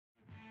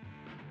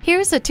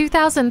Here's a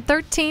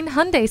 2013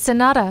 Hyundai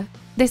Sonata.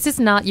 This is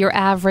not your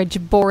average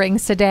boring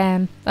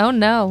sedan. Oh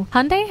no,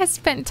 Hyundai has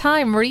spent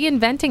time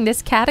reinventing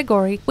this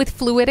category with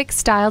fluidic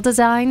style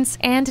designs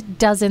and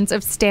dozens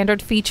of standard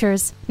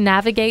features.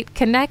 Navigate,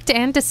 connect,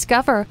 and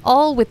discover,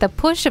 all with the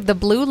push of the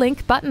blue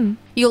Link button.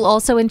 You'll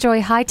also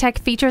enjoy high-tech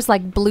features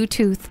like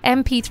Bluetooth,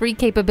 MP3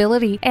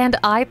 capability, and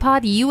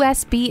iPod,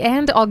 USB,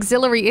 and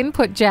auxiliary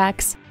input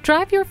jacks.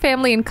 Drive your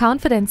family in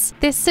confidence.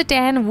 This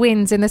sedan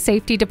wins in the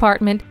safety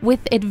department with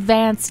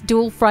advanced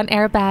dual front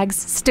airbags,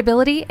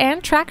 stability,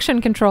 and traction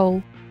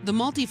control. The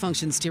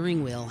multifunction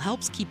steering wheel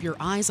helps keep your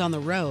eyes on the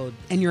road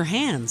and your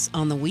hands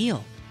on the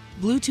wheel.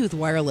 Bluetooth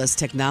wireless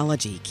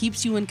technology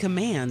keeps you in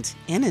command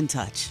and in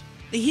touch.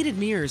 The heated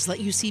mirrors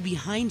let you see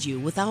behind you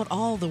without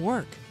all the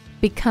work.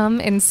 Become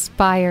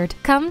inspired.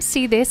 Come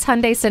see this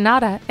Hyundai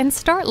Sonata and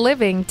start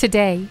living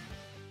today.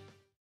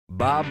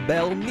 Bob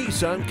Bell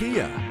Nissan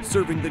Kia,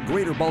 serving the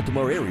greater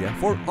Baltimore area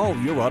for all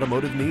your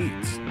automotive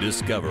needs.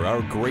 Discover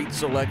our great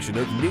selection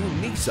of new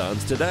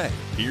Nissans today.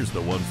 Here's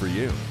the one for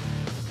you.